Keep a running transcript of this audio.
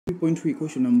3.3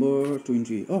 question number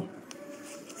 20. Oh,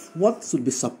 what should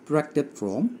be subtracted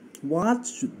from? What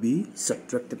should be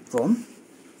subtracted from?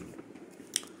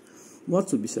 What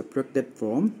should be subtracted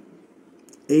from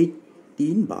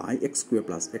 18 by x squared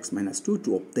plus x minus 2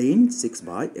 to obtain 6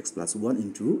 by x plus 1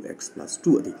 into x plus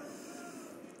 2.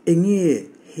 Enge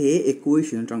he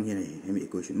equation trang hian he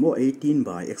equation mo 18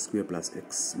 by x squared plus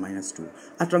x minus 2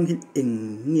 atrang hin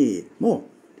enge mo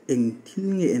eng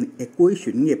thil nge an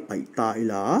equation nge pai ta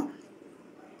ila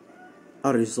a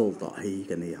result hai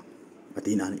kania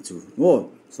atin ani chu mo.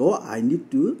 So I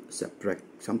need to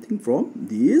subtract something from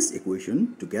this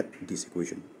equation to get this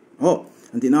equation. Oh,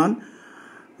 antinan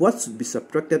what should be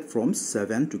subtracted from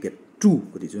 7 to get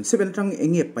 2 ko ti chun 7 trang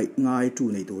enge pai ngai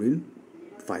 2 nei turin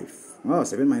 5.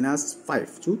 7 minus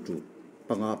 5 to 2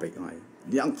 panga pai ngai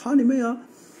yang khani me ya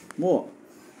mo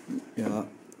ya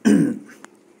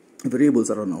variables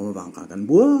are on our bank kan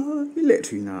bua ile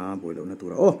thina boilo na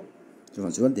tura. Oh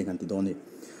chuan ting kan ti doni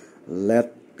let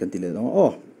kan ti le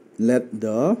oh let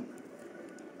the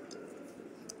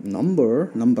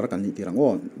number kan ni tirang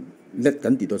oh let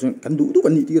kan ti to kan du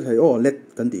kan ni tir hai oh let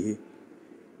kan ti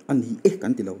ani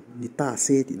kan ti lo ni ta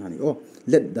se ti na ni oh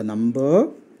let the number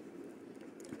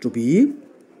to be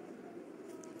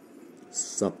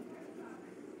sub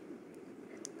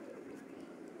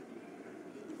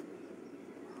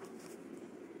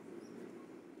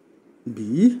b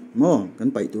mo kan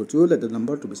pai tu chu let the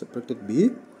number to be subtracted b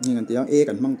ni kan tiang a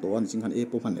kan mang to an sing han a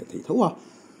po han le thei thawa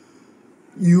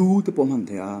u te po han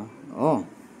thea oh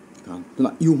kan tu na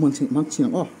u man sing mang ching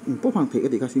oh po han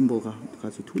thei ka symbol ka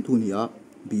chi thu ni a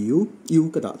b u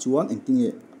ka da chuan eng ting e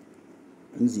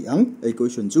an ziang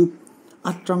equation chu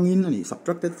atrangin ani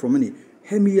subtracted from ani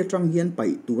hemi atrang hian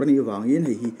pai tu rani wangin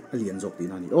hei hi alian jok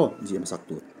tin ani oh gm sak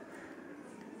tu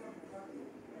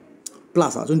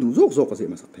plus a chun du jok ka se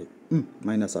ma sak thei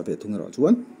minus a pe thung ro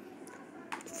chuan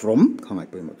from khangai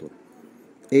pe ma tu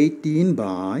 18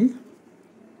 by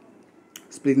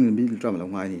splitting the middle term lo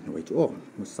ngai ni noi chu oh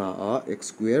musa a x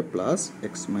square plus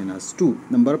x minus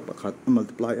 2 number pakhat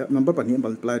multiply number pani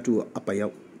multiply to apa ya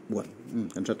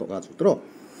 1 kan cha to ka chu tro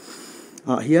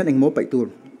hian eng mo pai tur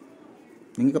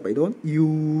eng ka pai don u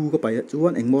ka pai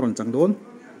chuan eng mo ron chang don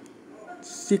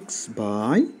 6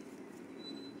 by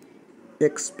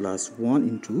x plus 1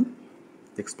 into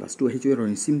x plus 2 hi chu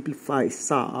ron simplify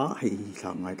sa a hei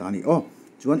thla ngai ta ni oh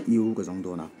chuan u ka jong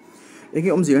dona eng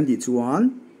om ji kan ti chuan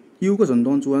u ka jong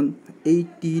don chuan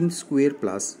 18 square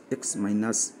plus x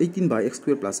minus 18 by x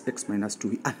square plus x minus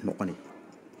 2 hi an no ani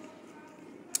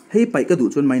hei pai ka du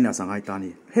chuan minus angai ta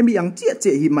ni hemi ang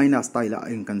che hi minus tai la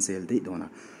eng cancel dei dona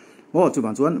oh chu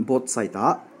ban chuan both side a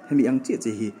hemi ang che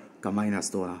hi ka minus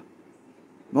to a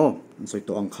oh soi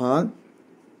to ang khan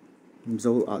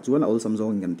zo a chuan all sam zo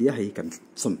ngam ti hei kan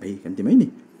som pei kan ti mai ni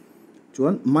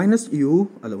chuan minus u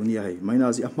alo ni hei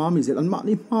minus a ma mi zel an ma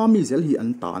ni ma mi zel hi an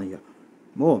ta ni ya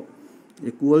mo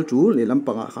equal to le lam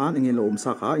panga khan enge lo om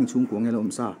sa kha eng chung ko nge lo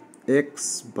om sa x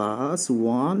plus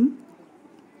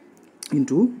 1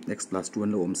 into x plus 2 an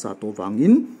lo om sa to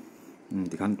wangin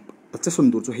ti khan ache son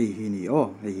dur chu hei hi ni oh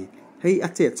hei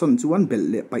ache chon chuan bel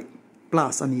le pai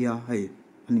plus ania hei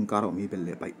aning karo mi bel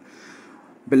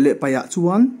le pai a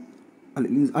chuan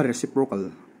a reciprocal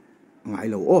ngai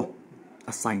lo oh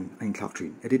a sign ain thak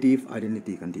thin additive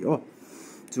identity kan ti oh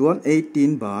chuan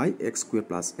 18 by x squared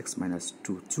plus x minus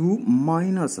 2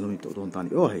 minus lo ni to don ta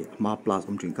ni oh hei ma plus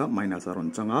thin ka minus aron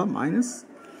changa minus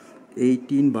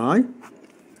 18 by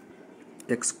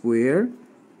x square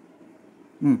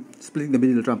splitting the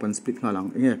middle term and split nga lang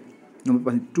nge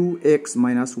number 2x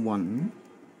minus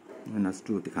 1 minus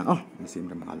 2 ti khan oh ni sim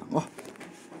ram nga lang oh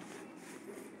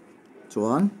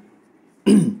chuan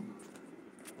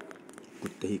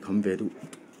put the kham ve du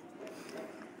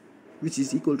which is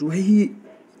equal to hey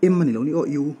m mani lo ni oh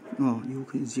u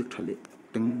khi zik thale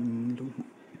teng lo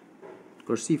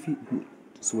cursive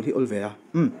so hi all ve a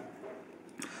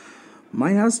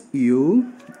minus u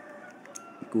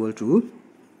equal to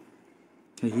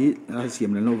hi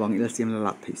siam la no wang ila siam la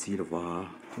lak thei si lo wa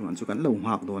chuan chu kan lo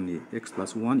hak don ni x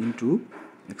plus 1 into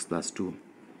x plus 2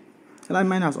 salai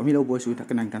minus omi lo boy su ta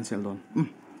kan cancel don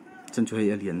chen chu hei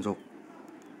alien jok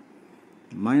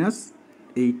minus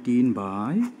 18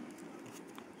 by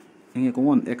enge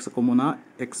common x common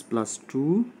x plus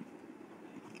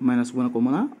 2 minus 1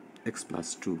 common x plus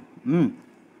 2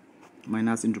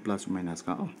 minus into plus minus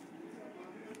ka oh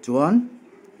chuan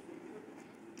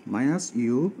minus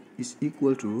u is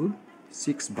equal to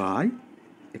 6 by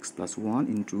x plus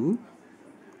 1 into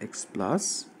x plus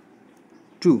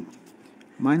 2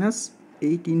 minus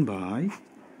 18 by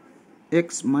x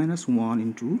minus 1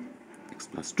 into x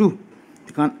plus 2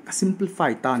 you can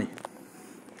simplify tani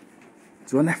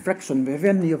chuan fraction ve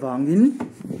ven ni wangin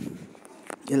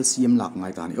LCM lak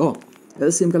ngai ta ni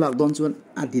LCM ka lak don chuan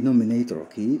a denominator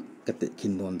ki ka te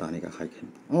khin don ta ni ka khai khin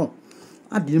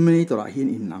a denominator a hin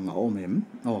in ang o mem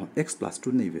x plus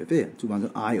 2 nei ve ve chu ban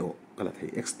I o kala thei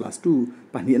x plus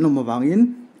 2 pahni no ma wangin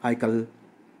I kal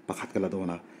pakhat kala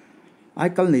dona I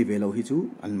kal nei ve lo hi chu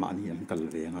an ma ni an kal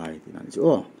ve ngai ti na ni chu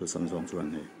chu sam song chuan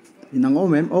nei inang o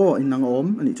mem inang om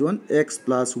ani chuan x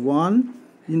plus 1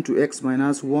 into x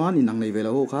minus 1 inang nei ve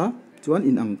lo kha chuan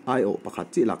inang I o pakhat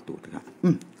chi lak tu ta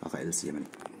ka LCM ani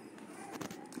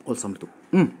all sum tu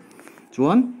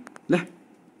chuan le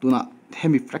tuna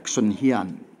hemifraction hian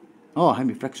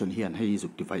hemifraction hian hei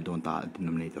zuk divide don ta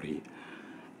denominator hi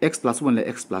x plus 1 le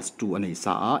x plus 2 anei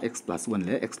sa x plus 1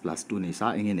 le x plus 2 nei sa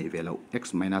enge nei velo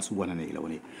x minus 1 anei lo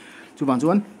ni chu ban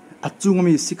chuan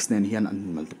achungami 6 nen hian an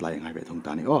multiply ngai ve thong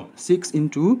ta ni 6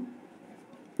 into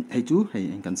hei chu hei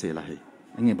en kan se la hei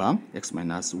enge bang x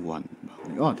minus 1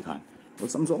 ni ti khan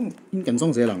samsung in kan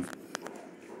song se lang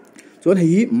chuan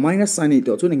hei minus sign ni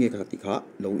to chuan enge ka ti kha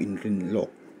lo in rin lo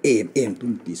em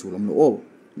tun ti sulam no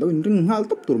lo in ring hal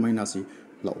top tur minus hi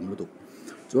lo mu tu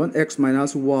chuan x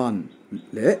minus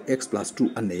 1 le x plus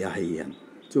 2 an neya heian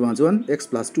chuan x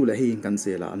plus 2 le hein kan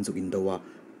se la an zuk in dawa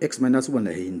x minus 1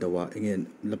 le hein dawa engen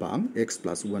labang x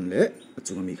plus 1 le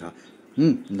achunga mi kha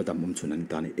la dam mum chun an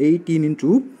ta ni 18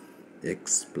 into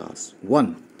x plus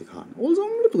 1 ti khan all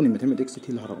jong lu tu ni mathematics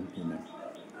thil hara om hi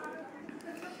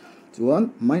chuan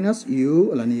minus u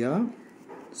alania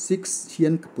 6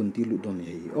 hian kapunti lu don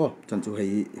hei chan chu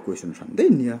hei equation ran de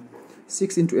nia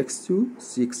 6 into x2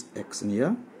 6x nia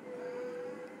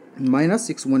minus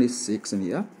 6 1 is 6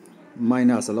 nia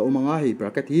minus ala omanga hei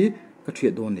bracket hi ka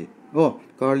thriat don ni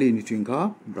curly ni tring kha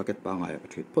bracket pa nga ka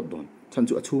thriat pot don chan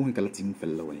chu achung hi kala chin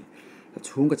fel lo ni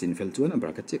achung ka chin fel chuan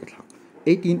bracket che ka thak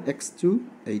 18x2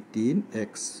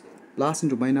 18x plus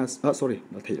into minus sorry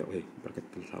na thei lo hei bracket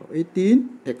tel thau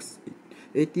 18x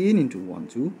 18 into 1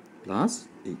 2 plus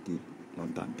 18 non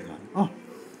tan te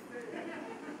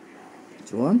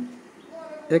chuan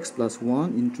x plus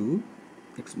 1 into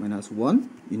x minus 1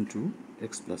 into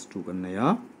x plus 2 kan naya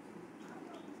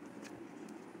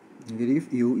negative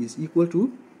u is equal to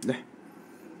le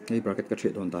ei bracket ka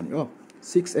thre don tan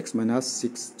 6x minus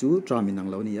 6 2 tra minang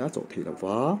lo ni ya chaw thei lo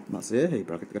wa ma se hei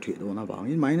bracket ka thre don na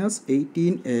wangin minus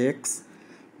 18x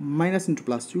minus into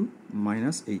plus 2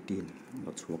 minus 18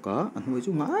 lo chuka an hoi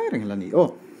chu ngai reng la ni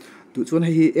tu chuan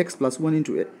hei x plus 1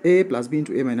 into a plus b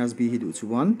into a minus b hi du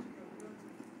chuan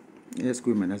a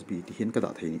square minus b ti hian ka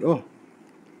da thei ni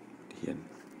ti hian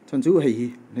chan chu hei hi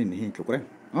nei hi tluk re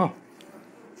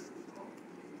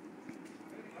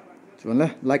chuan le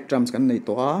like terms kan nei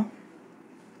to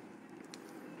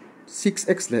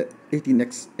 6x le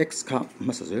 18x x kha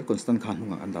masaje constant khan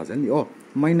hunga anda zel ni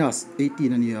minus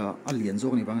 18 ania alian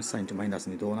zok ni bang sign to minus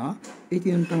ni do na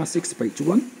 18 tanga 6 pai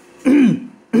chuan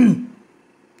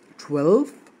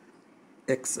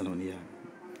 12x alonia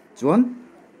chuan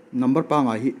number pa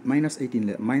nga hi minus 18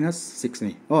 le minus 6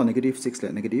 ni negative 6 le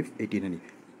negative 18 ani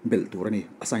bel tur ani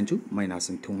assign to minus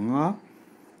ing thunga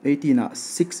 18 a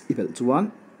 6 ibel chuan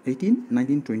 18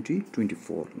 19 20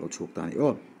 24 lo chuk ta ni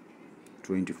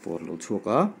 24 lo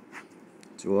chuka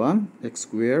chuan x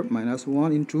square minus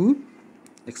 1 into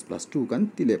x plus 2 kan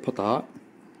ti le phata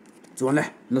chuan le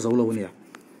la zo lo ni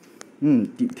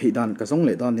ti thei dan ka song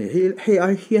le dan ne he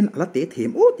ai hian ala te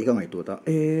them ti ka ngai tu ta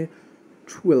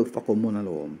 12 fa common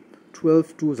alom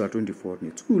 12 2 za 24 ni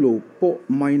chu lo po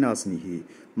minus ni hi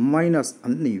minus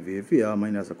an ni ve via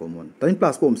minus a common tan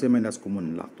plus po se minus common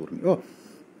lak tur ni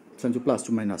chan chu plus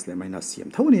to minus le minus siam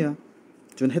thonia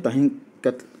chun heta hin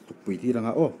kat pui ti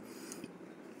ranga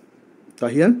ta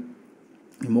hian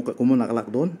mo ka common akalak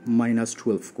don minus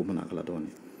 12 common akalak don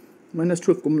minus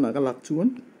 12 common akalak chuan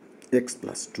x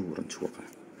plus 2 ran chuaka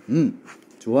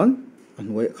chuan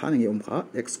anwai khan nge kha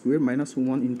x square minus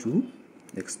 1 into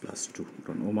x plus 2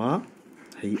 ran oma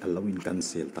hei allowin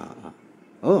cancel ta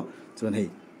chuan hei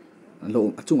lo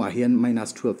achunga hian minus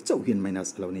 12 chau hian minus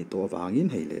allow ni to wangin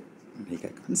hei le hei ka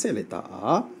cancel ta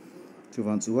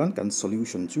chuan kan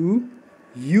solution chu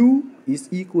u is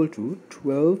equal to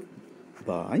 12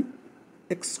 by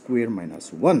x square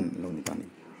minus 1 lo ni tani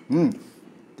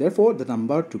therefore the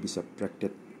number to be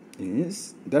subtracted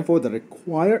is therefore the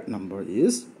required number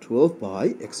is 12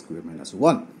 by x square minus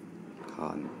 1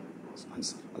 kan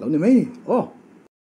answer allow ni mai